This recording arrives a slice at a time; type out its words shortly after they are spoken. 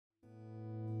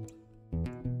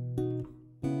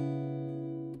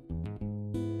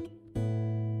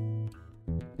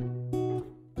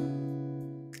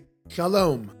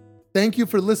Shalom. Thank you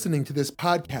for listening to this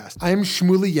podcast. I am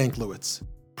Shmuley Yanklowitz,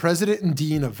 President and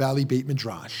Dean of Valley Beit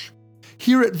Midrash.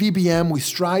 Here at VBM, we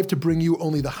strive to bring you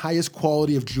only the highest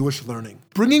quality of Jewish learning,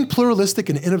 bringing pluralistic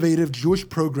and innovative Jewish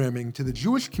programming to the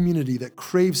Jewish community that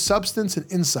craves substance and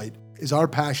insight is our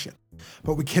passion.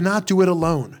 But we cannot do it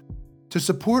alone. To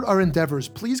support our endeavors,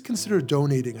 please consider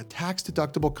donating a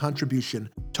tax-deductible contribution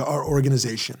to our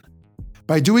organization.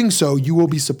 By doing so, you will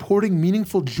be supporting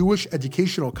meaningful Jewish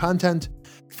educational content,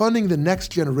 funding the next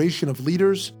generation of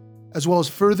leaders, as well as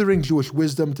furthering Jewish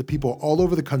wisdom to people all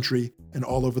over the country and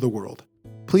all over the world.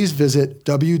 Please visit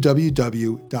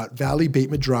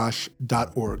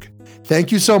www.valleybeitmidrash.org.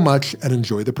 Thank you so much and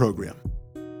enjoy the program.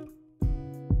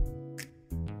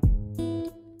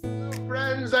 Hello,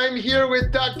 friends. I'm here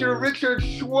with Dr. Richard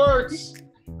Schwartz,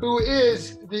 who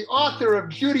is the author of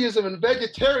Judaism and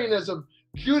Vegetarianism,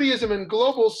 Judaism and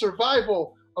Global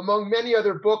Survival, among many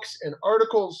other books and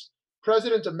articles,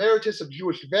 President Emeritus of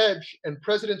Jewish Veg, and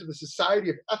President of the Society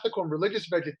of Ethical and Religious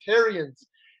Vegetarians.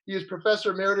 He is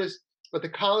Professor Emeritus at the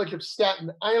College of Staten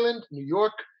Island, New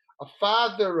York, a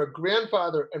father, a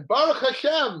grandfather, and Baruch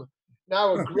Hashem,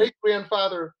 now a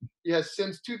great-grandfather. He has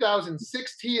since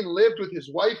 2016 lived with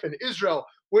his wife in Israel.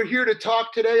 We're here to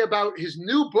talk today about his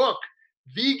new book,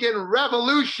 Vegan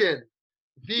Revolution.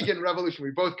 Vegan Revolution. We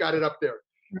both got it up there.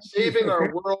 Saving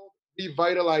our world,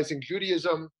 revitalizing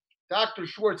Judaism. Dr.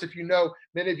 Schwartz, if you know,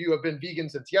 many of you have been vegan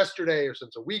since yesterday or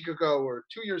since a week ago or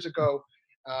 2 years ago,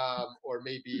 or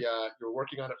maybe you're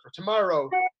working on it for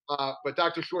tomorrow. But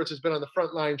Dr. Schwartz has been on the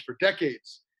front lines for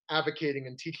decades, advocating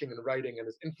and teaching and writing, and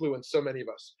has influenced so many of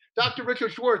us. Dr.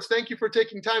 Richard Schwartz, thank you for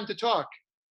taking time to talk.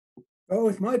 Oh,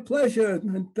 it's my pleasure.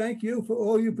 And thank you for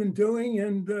all you've been doing,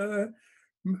 and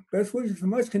best wishes for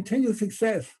much continued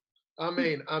success.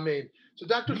 Amen. Amen. So,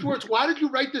 Dr. Schwartz, why did you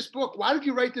write this book? Why did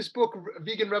you write this book,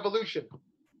 Vegan Revolution?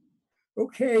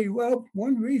 Okay, well,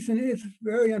 one reason is,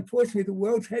 very unfortunately, the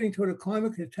world's heading toward a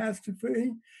climate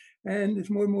catastrophe, and there's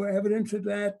more and more evidence of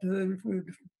that,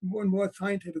 more and more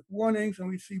scientific warnings, and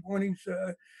we see warnings,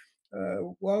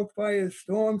 wildfires,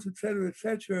 storms, et cetera, et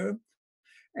cetera.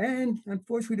 And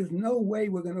unfortunately, there's no way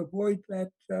we're going to avoid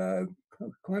that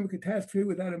climate catastrophe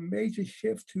without a major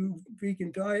shift to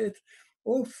vegan diet.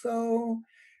 Also,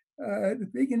 the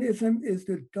veganism is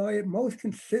the diet most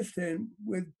consistent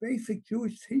with basic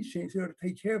Jewish teachings to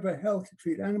take care of our health, to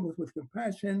treat animals with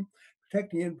compassion,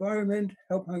 protect the environment,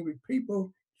 help hungry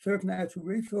people, serve natural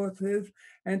resources,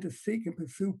 and to seek and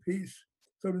pursue peace.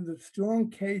 So there's a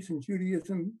strong case in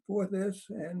Judaism for this,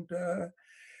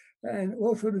 and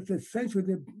also there's essentially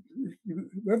the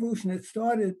revolution that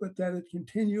started, but that it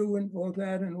continue and all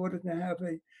that in order to have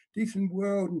a decent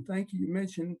world. And thank you, you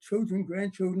mentioned children,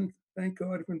 grandchildren, thank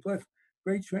God, have been blessed,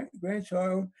 great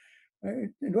grandchild.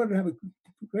 In order to have a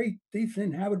great,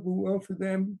 decent, habitable world for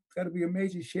them, it's got to be a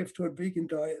major shift toward vegan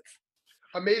diets.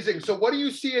 Amazing. So what do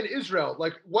you see in Israel?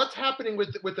 Like, what's happening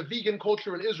with the vegan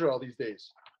culture in Israel these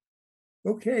days?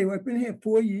 Okay, well, I've been here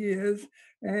 4 years,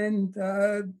 and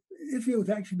Israel is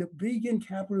actually the vegan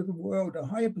capital of the world, a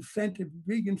higher percentage of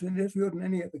vegans in Israel than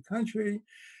any other country.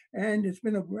 And it's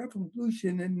been a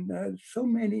revolution in so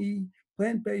many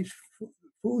plant-based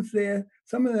foods there,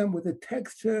 some of them with a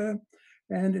texture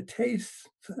and a taste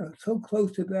so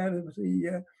close to that of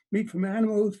the meat from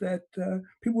animals that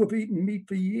people who have eaten meat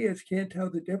for years can't tell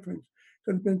the difference.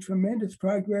 So there's been tremendous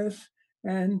progress,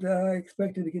 and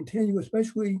expected to continue,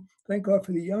 especially, thank God,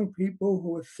 for the young people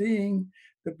who are seeing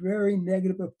the very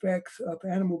negative effects of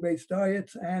animal-based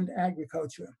diets and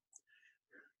agriculture.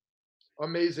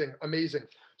 Amazing, amazing.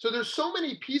 So there's so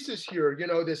many pieces here,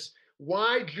 this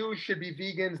why Jews should be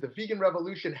vegans, the vegan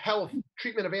revolution, health,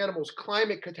 treatment of animals,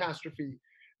 climate catastrophe,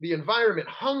 the environment,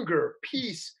 hunger,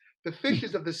 peace, the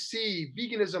fishes of the sea,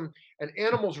 veganism and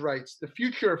animals' rights, the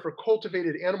future for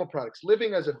cultivated animal products,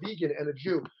 living as a vegan and a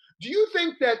Jew. Do you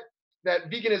think that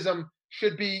veganism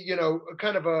should be,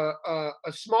 kind of a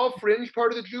small fringe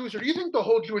part of the Jews, or do you think the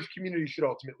whole Jewish community should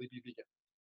ultimately be vegan?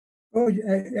 Oh,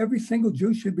 every single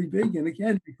Jew should be vegan,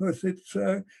 again, because it's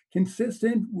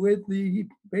consistent with the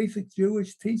basic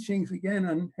Jewish teachings, again,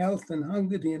 on health and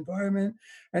hunger, the environment.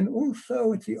 And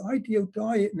also, it's the ideal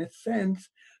diet in a sense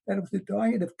that it was the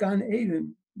diet of Gan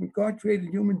Eden. When God created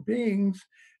human beings,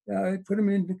 put them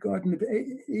in the Garden of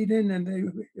Eden, and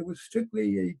it was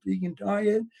strictly a vegan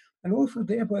diet. And also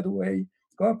there, by the way,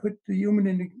 God put the human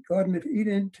in the Garden of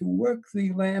Eden to work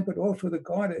the land, but also to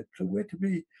guard it. So we're to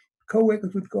be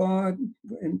co-workers with God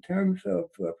in terms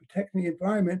of protecting the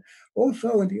environment.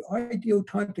 Also, in the ideal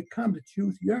time to come, the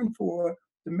Jews yearn for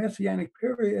the Messianic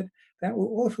period, that will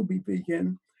also be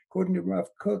vegan, according to Rav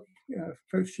Kook,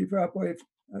 first chief rabbi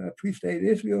Free State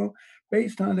Israel,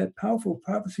 based on that powerful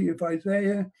prophecy of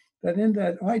Isaiah, that in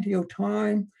that ideal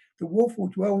time, the wolf will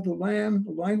dwell with the lamb,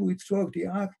 the lion will eat straw with the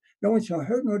ox, no one shall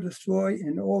hurt nor destroy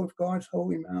in all of God's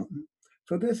holy mountain.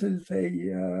 So this is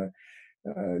an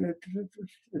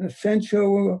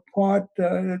essential part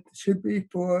that should be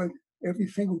for every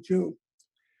single Jew.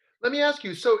 Let me ask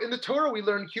you. So in the Torah, we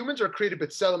learn humans are created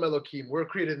b'tselem Elohim. We're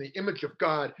created in the image of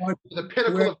God, the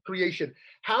pinnacle of creation.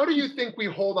 How do you think we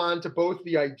hold on to both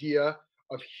the idea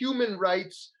of human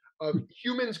rights, of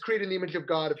humans created in the image of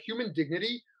God, of human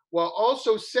dignity, while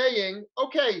also saying,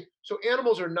 okay, so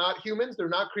animals are not humans, they're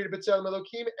not created b'tselem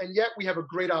Elohim, and yet we have a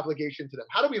great obligation to them.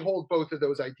 How do we hold both of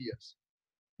those ideas?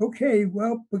 Okay,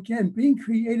 well, again, being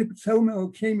created b'tselem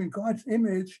Elohim in God's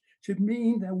image should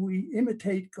mean that we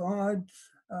imitate God's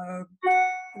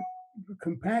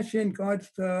compassion, God's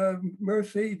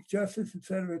mercy, justice,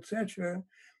 etc., etc.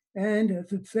 And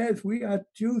as it says, we are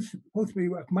Jews supposed to be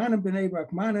Rachmanim b'nei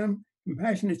Rachmanim,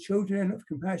 compassionate children of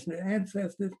compassionate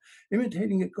ancestors,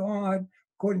 imitating a God,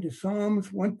 according to Psalms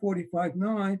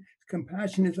 145:9,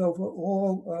 compassion is over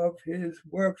all of his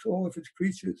works, all of his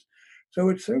creatures. So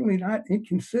it's certainly not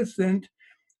inconsistent.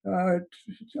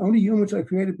 Only humans are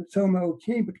created b'tselem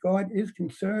Elohim, but God is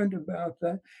concerned about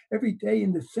that. Every day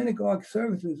in the synagogue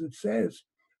services, it says,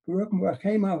 Baruch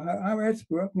Merachem al haaretz,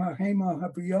 Baruch Merachem al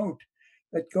habriyot,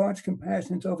 that God's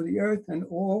compassion is over the earth and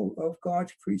all of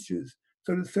God's creatures.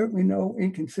 So there's certainly no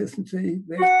inconsistency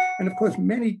there. And of course,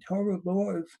 many Torah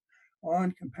laws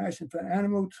on compassion for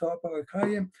animals, Tzar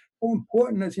Barakayim, all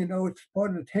important, as you know, it's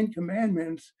part of the 10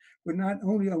 Commandments, but not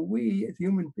only are we as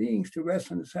human beings to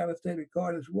rest on the Sabbath day with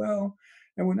God as well,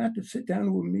 and we're not to sit down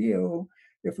to a meal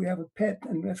if we have a pet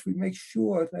unless we make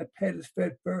sure that pet is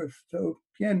fed first. So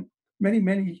again,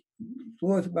 many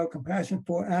laws about compassion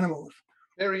for animals.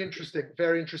 Very interesting,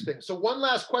 very interesting. So one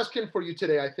last question for you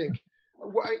today, I think.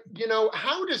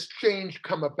 How does change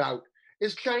come about?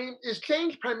 Is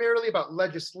change primarily about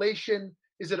legislation?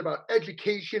 Is it about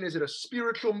education? Is it a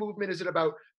spiritual movement? Is it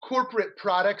about corporate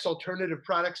products, alternative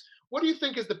products? What do you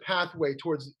think is the pathway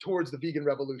towards the vegan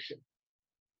revolution?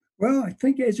 Well, I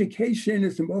think education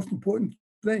is the most important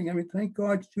thing. I mean, thank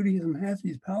God Judaism has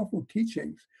these powerful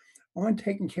teachings on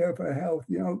taking care of our health.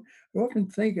 I often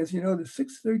think, as you know, the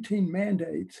 613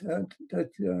 mandates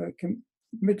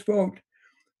mitzvot,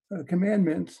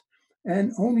 commandments,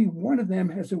 and only one of them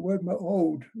has the word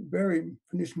ma'od, very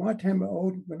nishmatem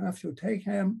ma'od v'nafsho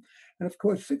techem. And of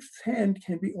course, 610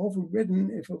 can be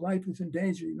overridden if a life is in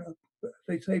danger.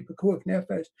 They say pekuach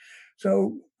nefesh.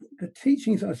 So the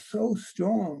teachings are so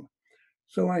strong.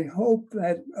 So I hope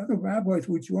that other rabbis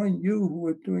will join you who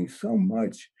are doing so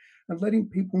much and letting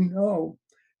people know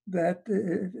that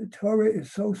the Torah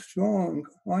is so strong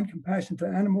on compassion for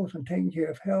animals and taking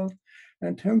care of health and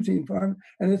in terms of the environment.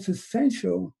 And it's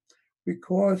essential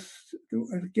because,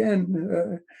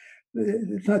 again,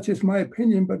 it's not just my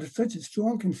opinion, but it's such a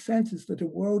strong consensus that the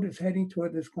world is heading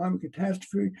toward this climate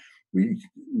catastrophe. We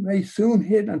may soon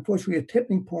hit, unfortunately, a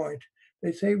tipping point.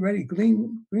 They say already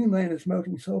Greenland is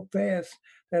melting so fast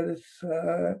that it's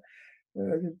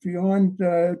beyond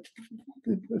the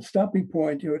stopping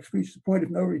point. It's reached the point of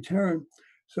no return.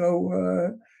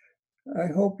 So I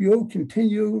hope you'll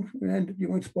continue and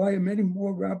you inspire many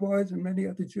more rabbis and many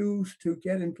other Jews to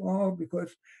get involved,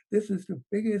 because this is the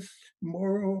biggest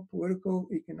moral, political,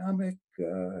 economic,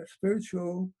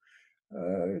 spiritual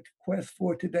quest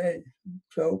for today.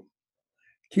 So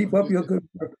keep up your good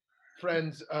work.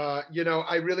 Friends, I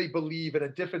really believe in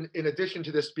addition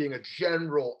to this being a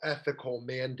general ethical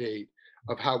mandate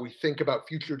of how we think about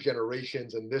future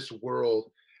generations and this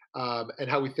world, and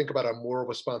how we think about our moral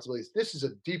responsibilities. This is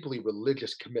a deeply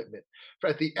religious commitment.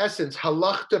 At the essence,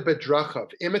 halachta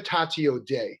bedrachav, imitatio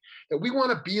Dei, that we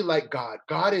want to be like God.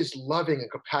 God is loving and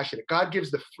compassionate. God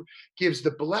gives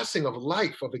the blessing of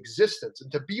life, of existence.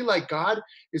 And to be like God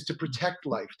is to protect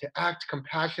life, to act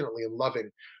compassionately and loving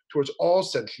towards all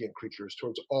sentient creatures,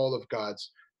 towards all of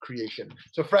God's creation.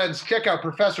 So friends, check out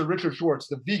Professor Richard Schwartz,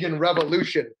 The Vegan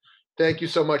Revolution. Thank you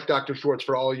so much, Dr. Schwartz,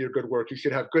 for all your good work. You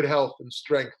should have good health and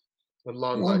strength and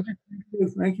long life.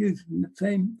 Thank you.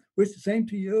 Wish the same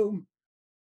to you.